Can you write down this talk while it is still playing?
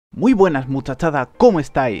Muy buenas muchachada, ¿cómo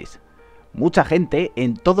estáis? Mucha gente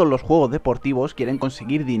en todos los juegos deportivos quieren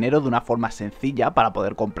conseguir dinero de una forma sencilla para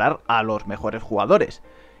poder comprar a los mejores jugadores.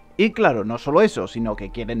 Y claro, no solo eso, sino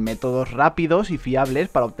que quieren métodos rápidos y fiables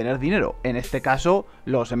para obtener dinero, en este caso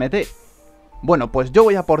los MT. Bueno, pues yo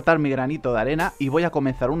voy a aportar mi granito de arena y voy a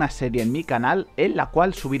comenzar una serie en mi canal en la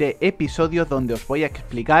cual subiré episodios donde os voy a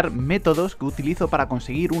explicar métodos que utilizo para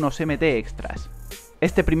conseguir unos MT extras.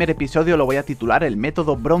 Este primer episodio lo voy a titular el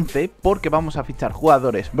método bronce porque vamos a fichar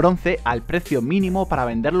jugadores bronce al precio mínimo para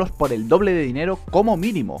venderlos por el doble de dinero como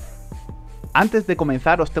mínimo. Antes de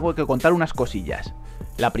comenzar os tengo que contar unas cosillas.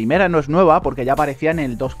 La primera no es nueva porque ya aparecía en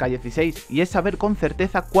el 2K16 y es saber con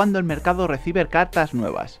certeza cuándo el mercado recibe cartas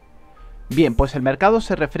nuevas. Bien, pues el mercado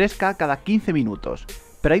se refresca cada 15 minutos,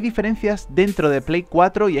 pero hay diferencias dentro de Play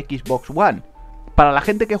 4 y Xbox One. Para la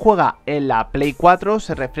gente que juega en la Play 4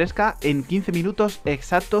 se refresca en 15 minutos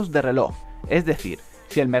exactos de reloj, es decir,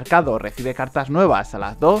 si el mercado recibe cartas nuevas a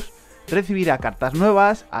las 2, recibirá cartas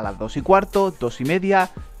nuevas a las 2 y cuarto, 2 y media,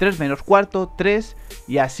 3 menos cuarto, 3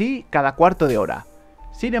 y así cada cuarto de hora.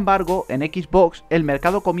 Sin embargo, en Xbox el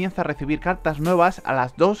mercado comienza a recibir cartas nuevas a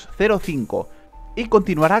las 2:05 y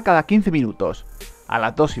continuará cada 15 minutos. A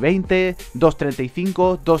las 2 y 20,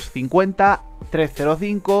 2:35, 2:50,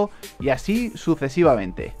 3:05 y así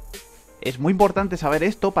sucesivamente. Es muy importante saber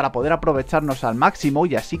esto para poder aprovecharnos al máximo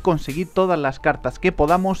y así conseguir todas las cartas que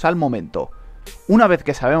podamos al momento. Una vez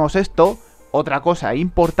que sabemos esto, otra cosa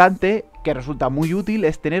importante que resulta muy útil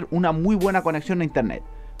es tener una muy buena conexión a internet,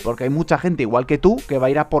 porque hay mucha gente igual que tú que va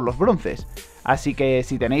a ir a por los bronces. Así que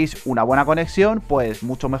si tenéis una buena conexión, pues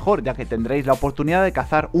mucho mejor, ya que tendréis la oportunidad de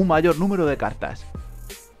cazar un mayor número de cartas.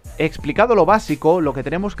 Explicado lo básico, lo que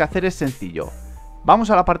tenemos que hacer es sencillo.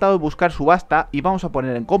 Vamos al apartado de buscar subasta y vamos a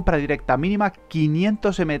poner en compra directa mínima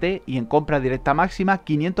 500 MT y en compra directa máxima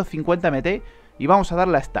 550 MT y vamos a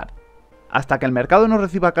darle a estar. Hasta que el mercado no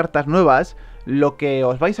reciba cartas nuevas, lo que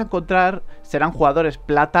os vais a encontrar serán jugadores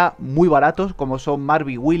plata muy baratos como son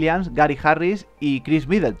Marvin Williams, Gary Harris y Chris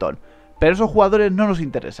Middleton, pero esos jugadores no nos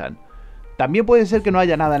interesan. También puede ser que no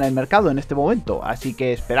haya nada en el mercado en este momento, así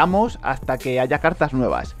que esperamos hasta que haya cartas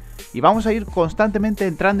nuevas. Y vamos a ir constantemente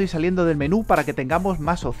entrando y saliendo del menú para que tengamos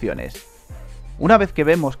más opciones. Una vez que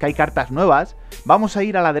vemos que hay cartas nuevas, vamos a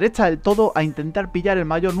ir a la derecha del todo a intentar pillar el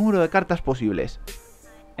mayor número de cartas posibles.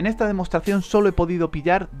 En esta demostración solo he podido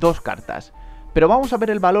pillar 2 cartas, pero vamos a ver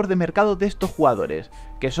el valor de mercado de estos jugadores,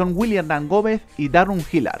 que son William Gómez y Darren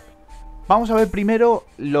Hillard. Vamos a ver primero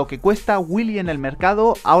lo que cuesta Willy en el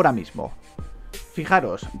mercado ahora mismo.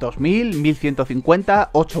 Fijaros, 2000, 1150,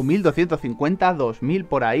 8250, 2000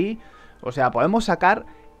 por ahí. O sea, podemos sacar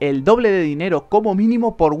el doble de dinero como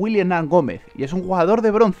mínimo por William Gómez. Y es un jugador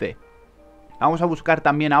de bronce. Vamos a buscar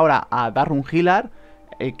también ahora a Darren Hillard.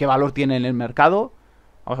 ¿Qué valor tiene en el mercado?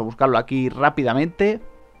 Vamos a buscarlo aquí rápidamente.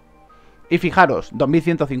 Y fijaros,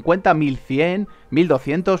 2150, 1100,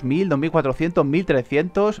 1200, 1000, 2400,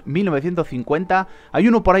 1300, 1950. Hay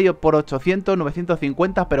uno por ahí por 800,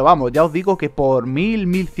 950, pero vamos, ya os digo que por 1000,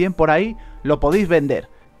 1100 por ahí lo podéis vender.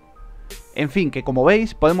 En fin, que como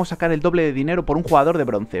veis podemos sacar el doble de dinero por un jugador de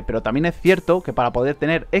bronce, pero también es cierto que para poder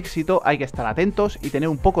tener éxito hay que estar atentos y tener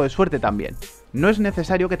un poco de suerte también. No es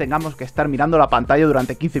necesario que tengamos que estar mirando la pantalla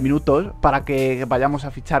durante 15 minutos para que vayamos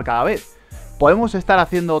a fichar cada vez. Podemos estar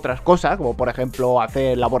haciendo otras cosas, como por ejemplo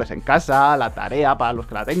hacer labores en casa, la tarea para los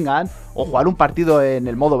que la tengan, o jugar un partido en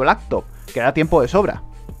el modo blacktop, que da tiempo de sobra.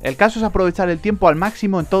 El caso es aprovechar el tiempo al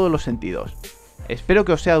máximo en todos los sentidos. Espero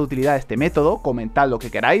que os sea de utilidad este método, comentad lo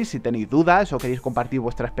que queráis, si tenéis dudas o queréis compartir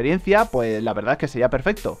vuestra experiencia, pues la verdad es que sería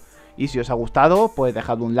perfecto. Y si os ha gustado, pues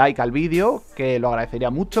dejad un like al vídeo, que lo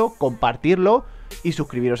agradecería mucho, compartirlo y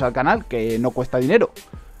suscribiros al canal, que no cuesta dinero.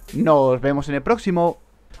 Nos vemos en el próximo.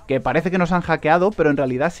 Que parece que nos han hackeado, pero en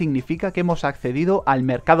realidad significa que hemos accedido al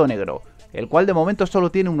mercado negro, el cual de momento solo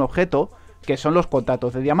tiene un objeto, que son los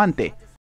contratos de diamante.